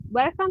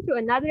Welcome to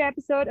another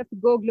episode of the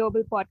Go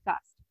Global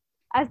podcast.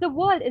 As the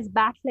world is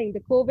battling the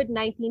COVID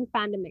 19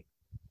 pandemic,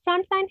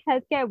 frontline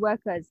healthcare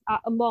workers are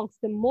amongst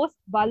the most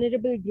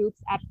vulnerable groups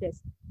at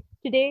risk.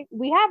 Today,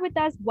 we have with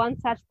us one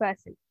such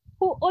person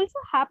who also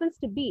happens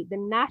to be the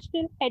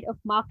National Head of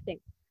Marketing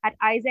at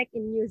Isaac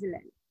in New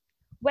Zealand.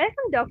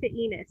 Welcome, Dr.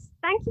 Enos.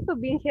 Thank you for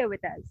being here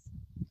with us.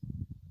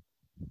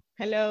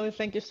 Hello,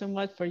 thank you so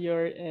much for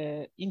your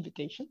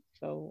invitation.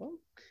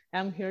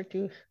 I'm here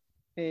to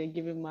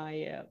give you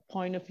my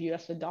point of view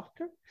as a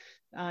doctor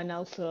and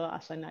also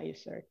as an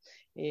ISR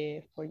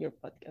for your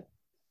podcast.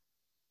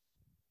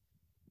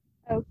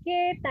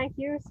 Okay, thank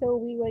you. So,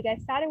 we will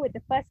get started with the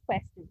first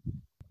question.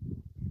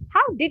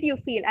 How did you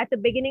feel at the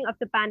beginning of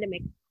the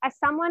pandemic as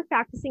someone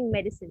practicing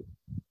medicine?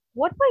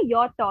 What were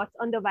your thoughts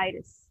on the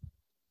virus?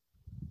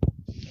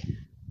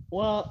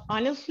 Well,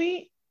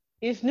 honestly,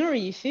 it's not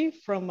easy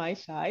from my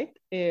side.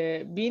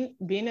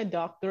 Being a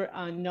doctor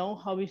and know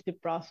how is the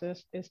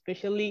process,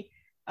 especially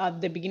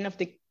at the beginning of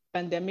the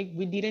pandemic,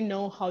 we didn't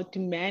know how to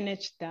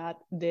manage that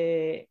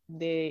the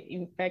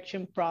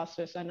infection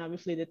process and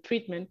obviously the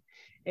treatment.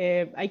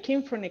 I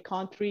came from a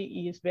country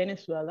is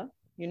Venezuela.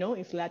 You know,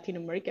 it's Latin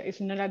America.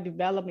 It's not a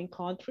developing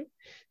country,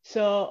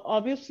 so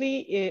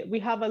obviously we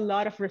have a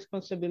lot of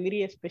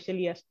responsibility,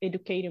 especially as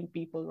educating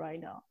people right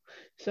now.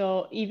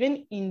 So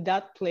even in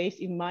that place,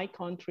 in my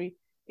country,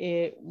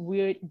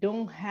 we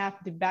don't have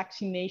the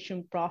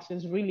vaccination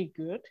process really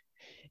good.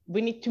 We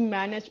need to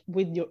manage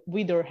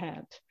with our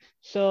hand.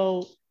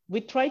 So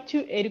we try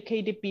to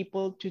educate the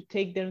people to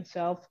take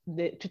themselves,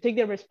 to take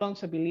their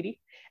responsibility.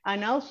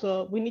 And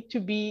also we need to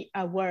be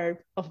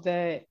aware of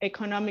the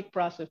economic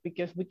process,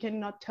 because we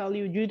cannot tell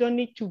you, you don't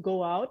need to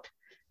go out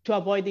to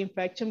avoid the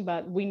infection,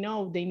 but we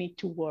know they need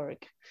to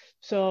work.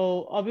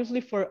 So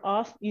obviously for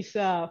us, it's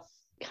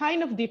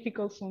kind of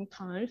difficult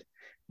sometimes,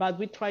 but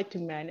we try to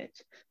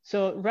manage.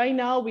 So right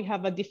now we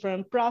have a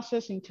different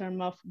process in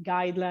terms of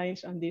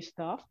guidelines and this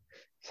stuff.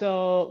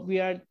 So we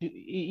are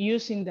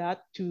using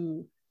that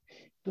to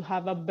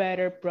have a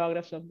better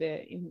progress of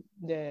the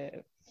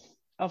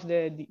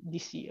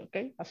DC,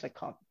 okay, as a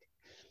company.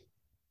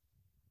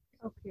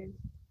 Okay.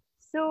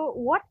 So,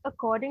 what,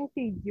 according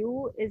to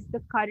you, is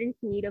the current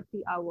need of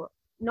the hour?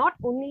 Not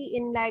only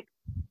in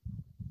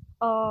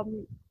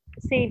um,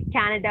 say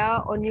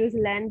Canada or New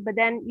Zealand, but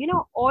then,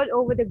 all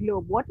over the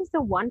globe. What is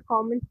the one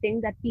common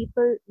thing that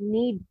people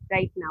need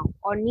right now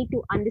or need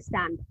to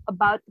understand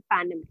about the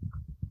pandemic?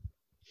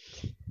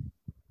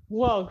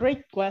 Well,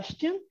 great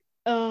question.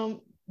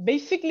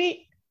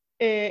 Basically,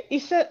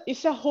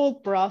 it's a whole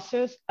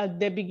process. At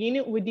the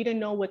beginning, we didn't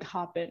know what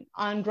happened,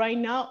 and right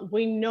now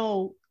we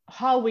know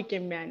how we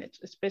can manage,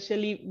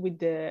 especially with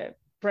the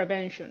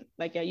prevention,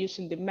 like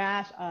using the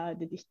mask,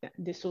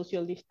 the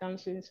social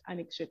distances,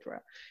 and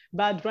etc.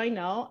 But right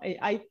now,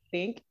 I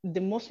think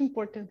the most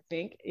important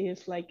thing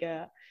is like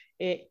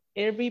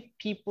every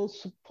people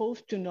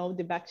supposed to know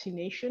the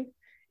vaccination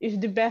is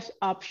the best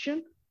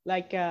option,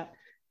 like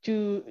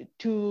to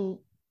to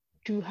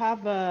to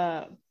have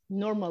a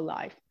normal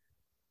life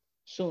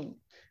soon.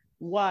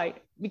 Why?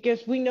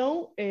 Because we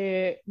know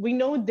the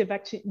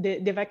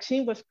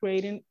vaccine was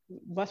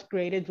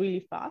created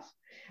really fast.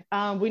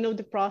 We know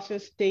the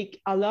process take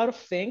a lot of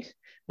things,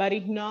 but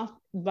it not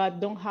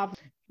but don't have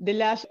the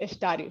last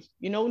studies.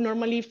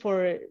 Normally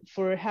for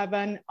have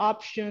an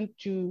option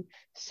to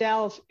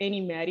sell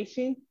any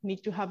medicine,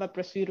 need to have a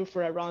procedure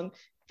for around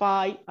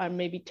 5 or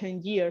maybe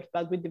 10 years.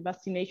 But with the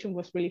vaccination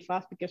was really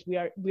fast, because we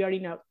are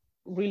in a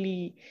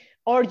really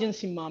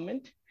urgency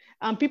moment.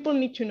 And people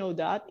need to know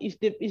that is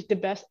the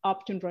best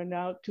option right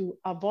now to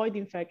avoid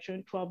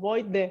infection, to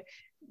avoid the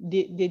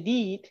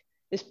deed,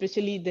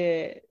 especially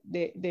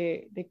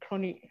the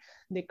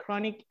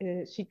chronic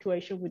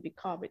situation with the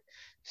COVID.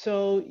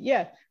 So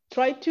yeah,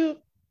 try to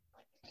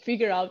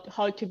figure out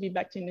how to be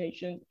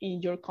vaccination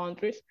in your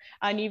countries.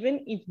 And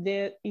even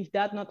if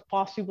that not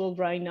possible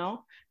right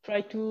now,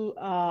 try to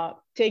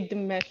take the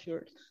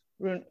measures,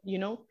 you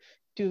know,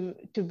 to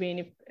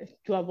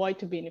avoid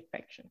to being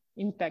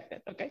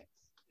infected. Okay.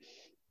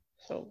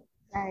 So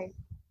Right.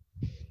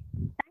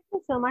 Thank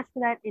you so much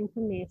for that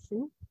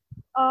information.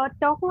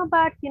 Talking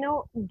about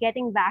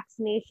getting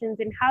vaccinations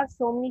and how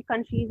so many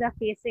countries are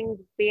facing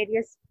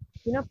various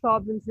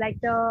problems, like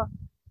the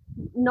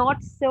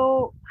not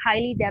so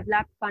highly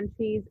developed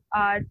countries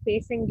are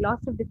facing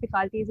lots of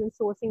difficulties in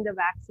sourcing the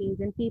vaccines,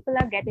 and people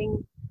are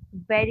getting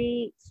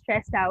very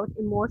stressed out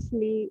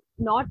emotionally,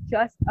 not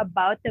just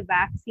about the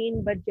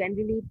vaccine but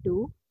generally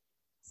too.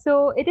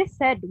 So it is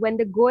said, when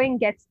the going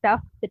gets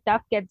tough, the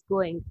tough gets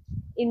going.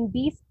 In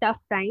these tough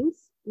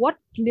times, what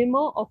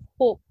glimmer of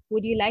hope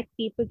would you like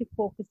people to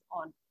focus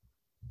on?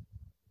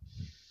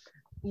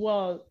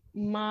 well,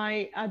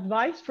 my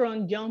advice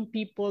from young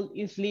people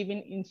is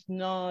living in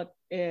not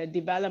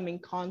developing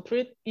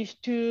country is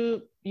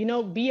to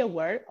be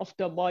aware of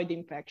to avoid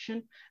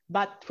infection,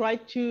 but try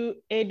to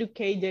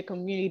educate the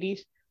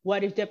communities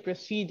what is the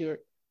procedure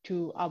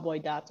to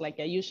avoid that, like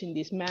using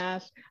this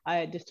mask,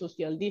 the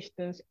social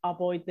distance,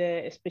 avoid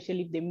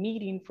especially the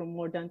meeting from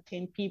more than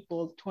 10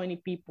 people, 20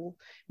 people,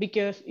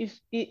 because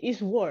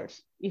it's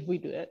worse if we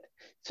do it.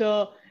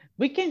 So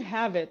we can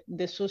have it,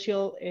 the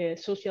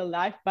social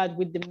life, but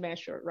with the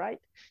measure, right?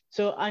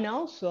 So, and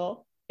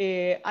also,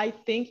 I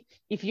think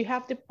if you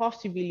have the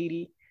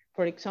possibility,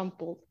 for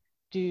example,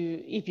 to,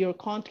 if your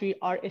country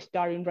are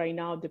starting right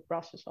now the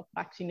process of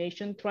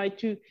vaccination, try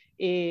to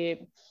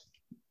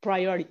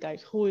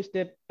prioritize who is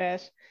the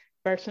best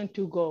person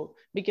to go,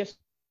 because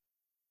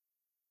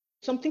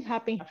something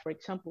happened. For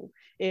example,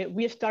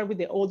 we start with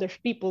the older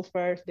people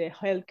first, the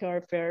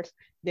healthcare first,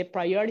 the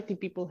priority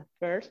people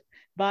first,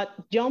 but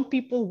young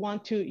people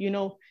want to,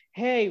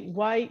 hey,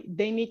 why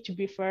they need to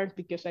be first?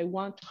 Because I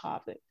want to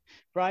have it,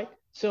 right?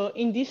 So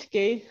in this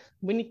case,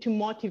 we need to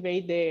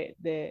motivate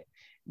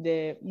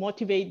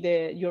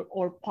your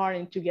or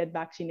parent to get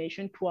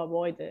vaccination to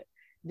avoid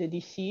the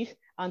disease,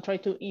 and try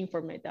to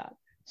informate that.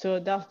 So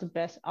that's the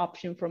best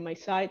option from my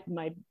side,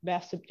 my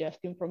best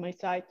suggestion from my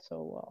side.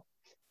 So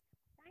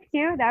Thank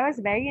you. That was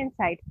very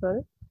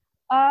insightful.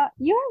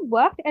 You have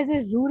worked as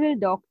a rural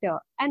doctor,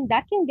 and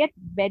that can get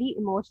very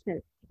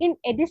emotional. In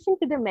addition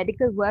to the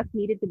medical work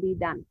needed to be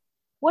done,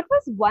 what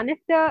was one of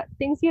the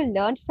things you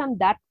learned from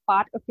that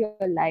part of your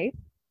life?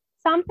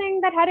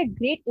 Something that had a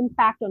great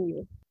impact on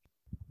you?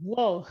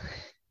 whoa.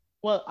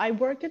 Well, I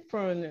worked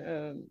from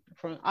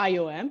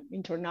IOM,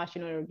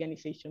 International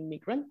Organization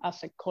Migrant,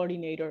 as a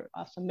coordinator,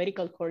 as a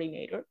medical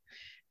coordinator.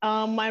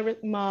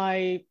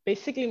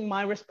 Basically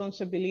my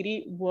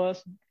responsibility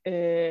was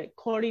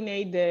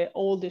coordinate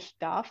all the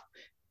staff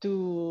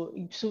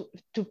to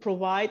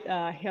provide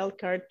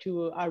healthcare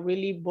to a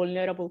really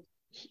vulnerable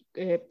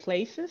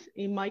places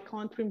in my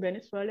country, in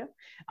Venezuela,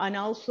 and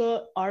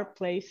also are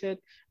places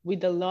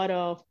with a lot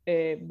of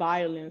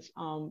violence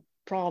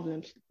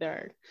problems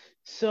there.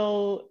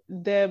 So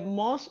the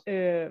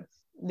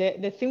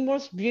thing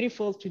most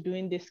beautiful to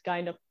doing this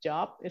kind of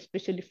job,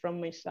 especially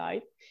from my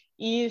side,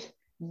 is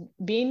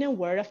being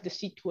aware of the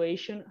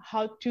situation,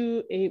 how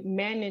to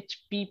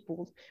manage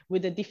people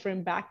with a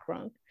different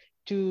background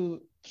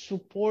to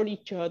support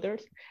each other,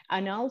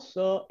 and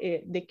also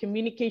the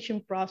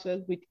communication process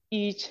with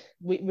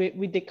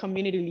with the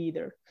community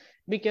leader,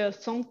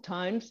 because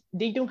sometimes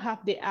they don't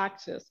have the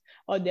access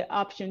or the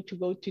option to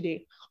go to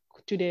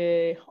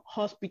the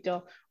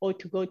hospital or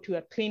to go to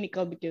a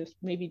clinical, because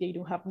maybe they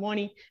don't have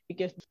money,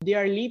 because they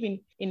are living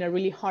in a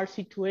really hard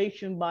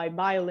situation by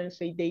violence,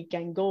 so they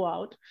can go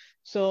out.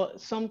 So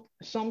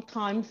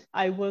sometimes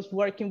I was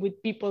working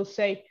with people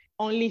say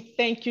only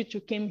thank you to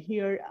come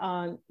here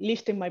and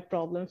listen my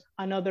problems,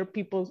 and other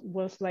people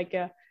was like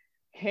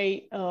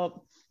hey,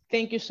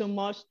 thank you so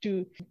much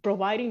to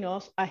providing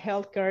us a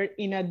healthcare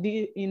in a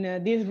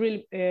this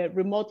real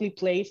remotely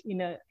place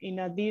in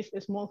a this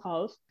small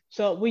house.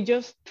 So we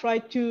just try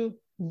to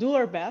do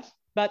our best,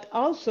 but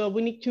also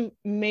we need to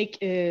make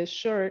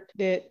sure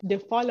that the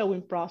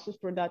following process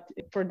for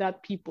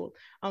that people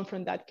and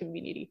from that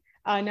community.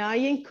 And I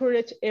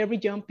encourage every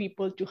young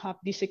people to have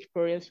this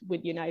experience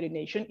with United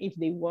Nations if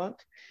they want,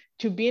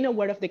 to being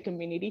aware of the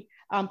community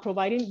and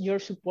providing your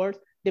support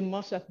the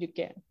most that you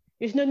can.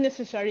 It's not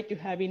necessary to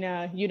having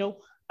a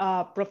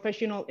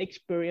professional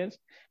experience.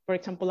 For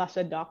example, as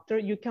a doctor,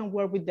 you can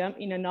work with them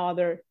in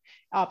another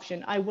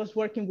option. I was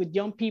working with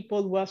young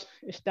people, was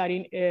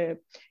studying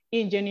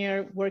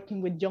engineer,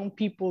 working with young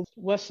people,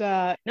 was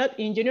not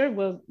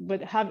engineer,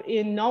 but have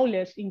a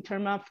knowledge in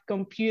terms of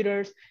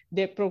computers,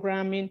 the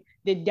programming,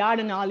 the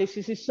data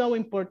analysis is so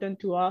important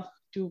to us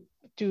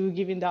to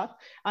giving that,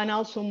 and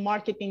also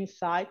marketing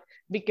side,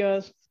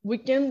 because we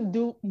can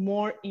do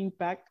more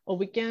impact, or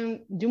we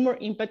can do more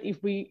impact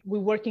if we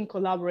work in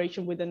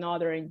collaboration with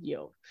another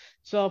NGO.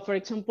 So for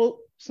example,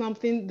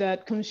 something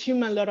that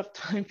consumed a lot of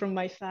time from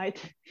my side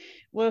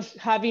was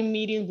having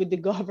meetings with the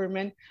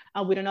government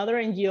and with another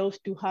NGOs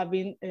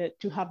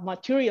to have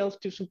materials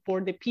to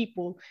support the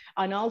people,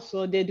 and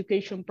also the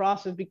education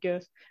process,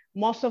 because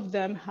most of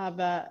them have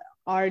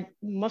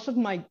most of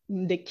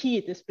the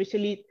kids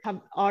especially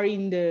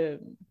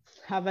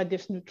have a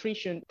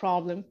desnutrition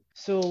problem.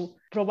 So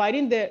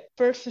providing the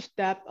first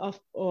step of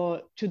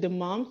to the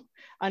mom,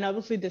 and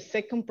obviously the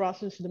second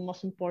process, the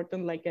most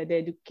important, like the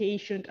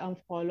education and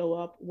follow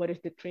up, what is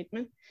the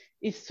treatment,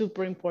 is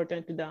super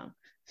important to them.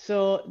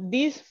 So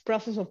this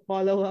process of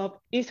follow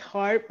up is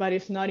hard, but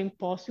it's not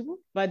impossible.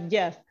 But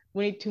yes,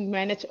 we need to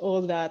manage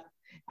all that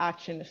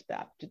action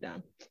step to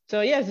them.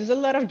 So yes, there's a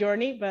lot of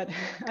journey, but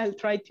I'll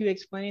try to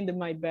explain it in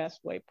my best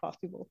way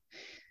possible.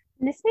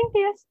 Listening to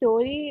your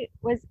story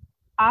was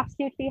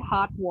absolutely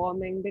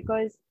heartwarming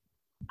because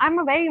I'm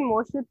a very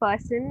emotional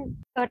person.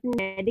 Certain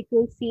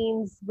medical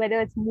scenes,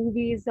 whether it's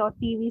movies or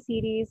TV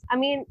series, I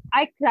mean,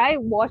 I cry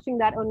watching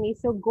that only.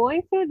 So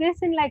going through this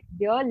in like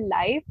real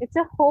life, it's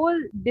a whole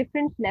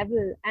different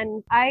level.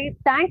 And I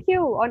thank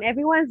you on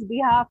everyone's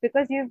behalf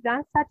because you've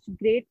done such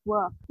great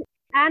work.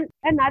 And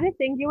another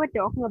thing you were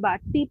talking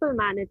about, people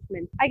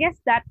management. I guess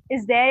that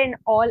is there in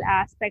all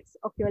aspects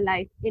of your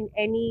life, in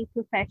any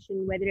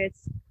profession, whether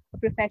it's a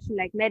profession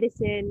like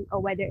medicine or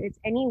whether it's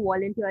any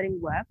volunteering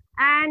work.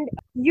 And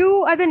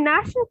you are the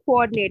national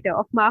coordinator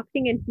of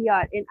marketing and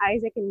PR in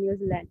Isaac in New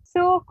Zealand.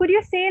 So, could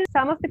you say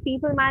some of the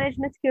people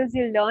management skills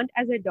you learned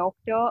as a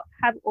doctor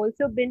have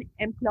also been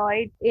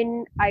employed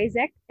in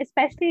Isaac,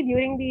 especially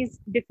during these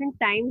different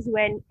times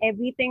when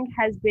everything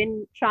has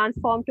been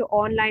transformed to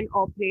online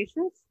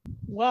operations?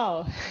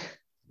 Wow,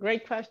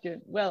 great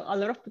question. Well, a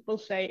lot of people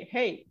say,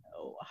 "Hey,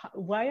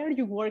 why are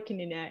you working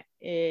in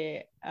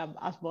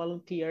as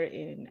volunteer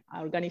in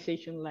an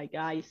organization like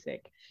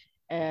ISEC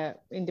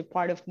in the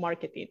part of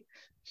marketing?"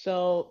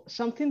 So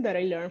something that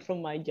I learned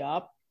from my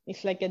job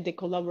is like the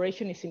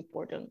collaboration is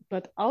important,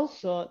 but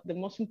also the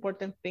most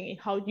important thing is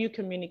how you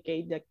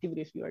communicate the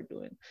activities you are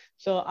doing.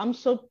 So I'm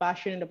so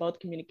passionate about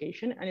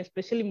communication, and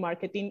especially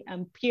marketing,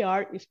 and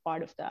PR is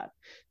part of that.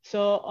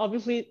 So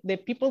obviously the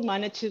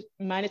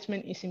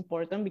management is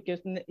important because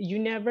you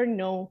never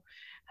know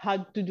how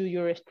to do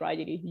your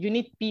strategy. You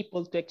need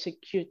people to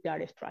execute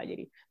that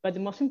strategy. But the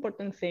most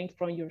important thing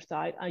from your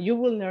side, and you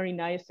will learn in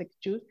ISX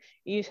too,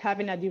 is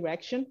having a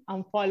direction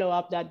and follow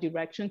up that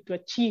direction to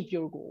achieve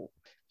your goal.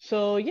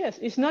 So yes,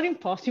 it's not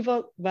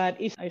impossible, but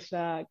it's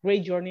a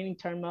great journey in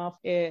terms of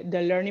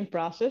the learning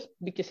process,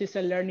 because it's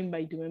a learning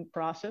by doing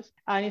process.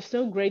 And it's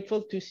so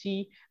grateful to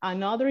see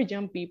another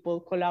young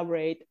people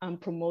collaborate and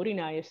promoting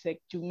ISEC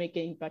to make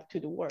an impact to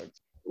the world.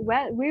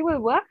 Well, we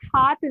will work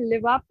hard to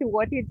live up to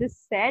what you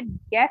just said.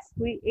 Yes,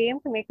 we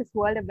aim to make this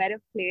world a better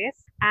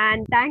place.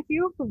 And thank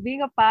you for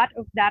being a part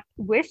of that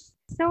wish.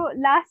 So,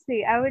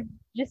 lastly, I would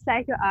just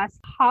like to ask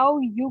how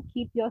you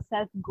keep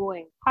yourself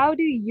going. How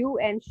do you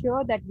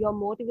ensure that your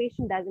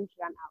motivation doesn't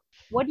run out?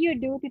 What do you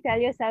do to tell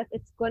yourself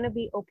it's going to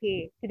be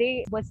okay?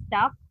 Today was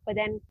tough, but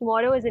then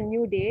tomorrow is a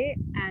new day.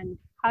 And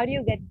how do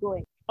you get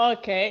going?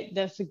 Okay,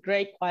 that's a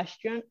great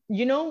question.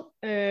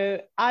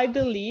 I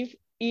believe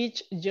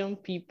each young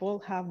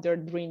people have their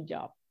dream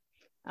job.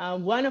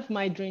 One of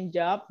my dream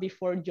job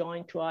before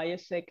joining to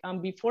ISEC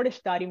and before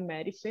studying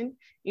medicine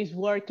is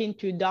working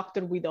to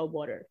Doctor Without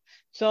Border.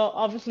 So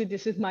obviously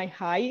this is my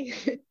high,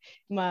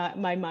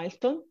 my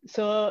milestone.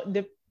 So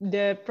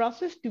the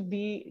process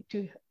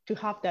to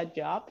have that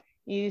job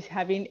is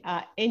having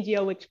an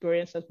NGO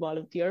experience as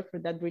volunteer. For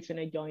that reason,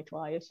 I joined to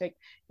ISEC,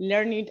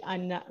 learning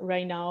and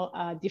right now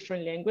a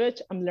different language.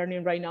 I'm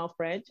learning right now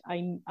French.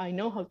 I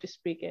know how to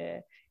speak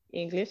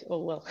English, oh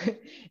well,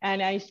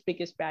 and I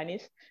speak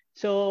Spanish.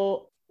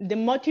 So the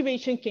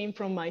motivation came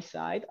from my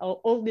side.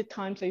 All the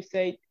times I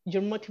say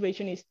your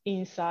motivation is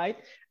inside,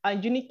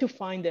 and you need to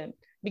find them,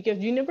 because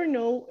you never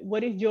know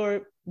what is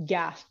your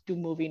gas to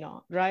moving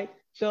on, right?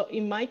 So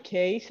in my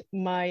case,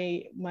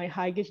 my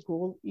highest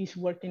goal is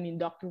working in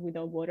Doctor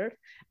Without Borders,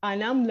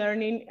 and I'm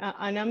learning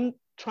and I'm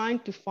trying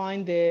to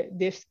find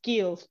the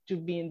skills to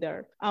be in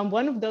there. And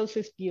one of those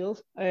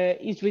skills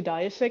is with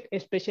ISEC,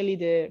 especially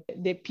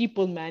the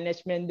people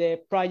management,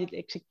 the project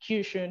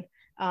execution,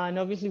 and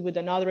obviously with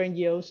another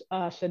NGOs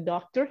as a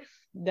doctor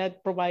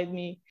that provide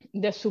me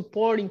the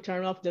support in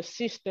terms of the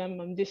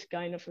system and this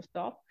kind of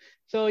stuff.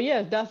 So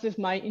yeah, that is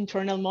my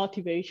internal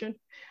motivation.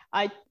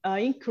 I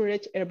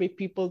encourage every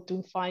people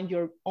to find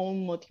your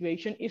own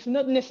motivation. It's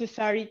not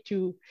necessary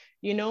to,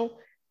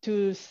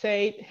 to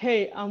say,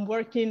 hey, I'm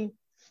working,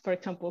 for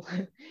example,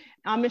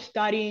 I'm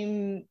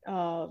studying,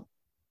 I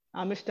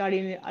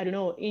don't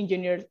know,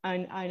 engineers,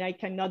 and I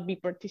cannot be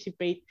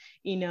participate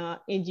in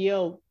a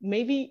NGO.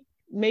 Maybe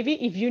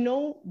if you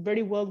know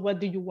very well what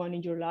do you want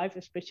in your life,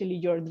 especially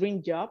your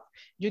dream job,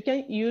 you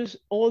can use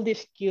all the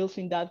skills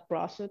in that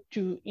process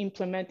to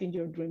implement in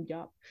your dream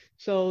job.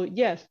 So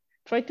yes,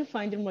 try to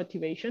find your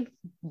motivation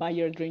by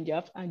your dream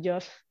job and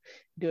just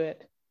do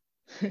it.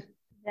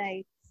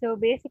 Right. So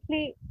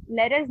basically,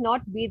 let us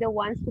not be the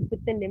ones to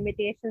put the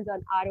limitations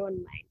on our own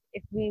mind.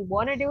 If we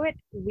want to do it,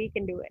 we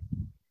can do it.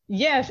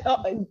 Yes,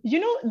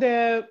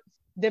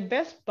 the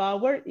best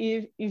power,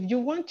 if you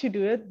want to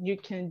do it, you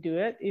can do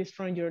it. Is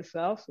from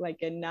yourself, like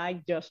a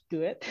night, just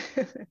do it.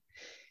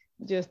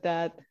 Just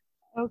that.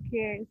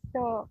 Okay,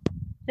 so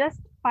just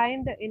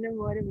find the inner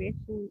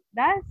motivation.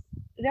 That's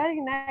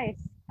really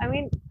nice. I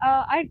mean,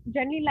 I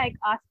generally like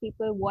ask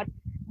people what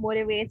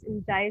motivates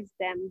and drives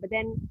them, but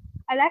then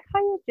I like how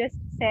you just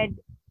said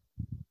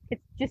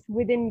it's just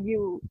within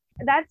you.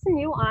 That's a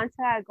new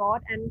answer I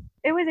got, and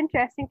it was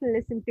interesting to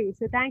listen to.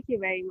 So thank you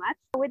very much.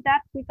 With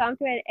that, we come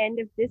to an end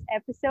of this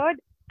episode,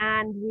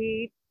 and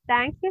we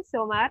thank you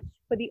so much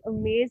for the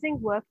amazing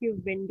work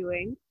you've been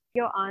doing.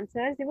 Your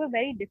answers, they were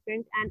very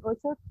different, and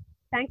also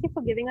thank you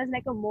for giving us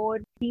like a more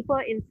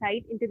deeper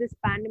insight into this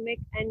pandemic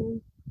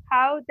and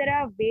how there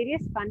are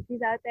various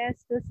countries out there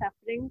still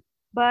suffering.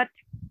 But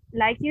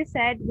like you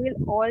said, we'll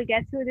all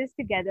get through this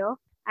together,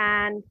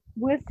 and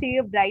we'll see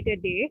a brighter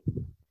day.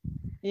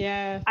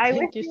 Yeah, I wish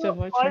thank you you so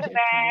much all for the your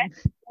time.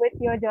 best with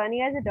your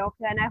journey as a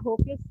doctor, and I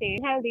hope you stay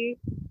healthy.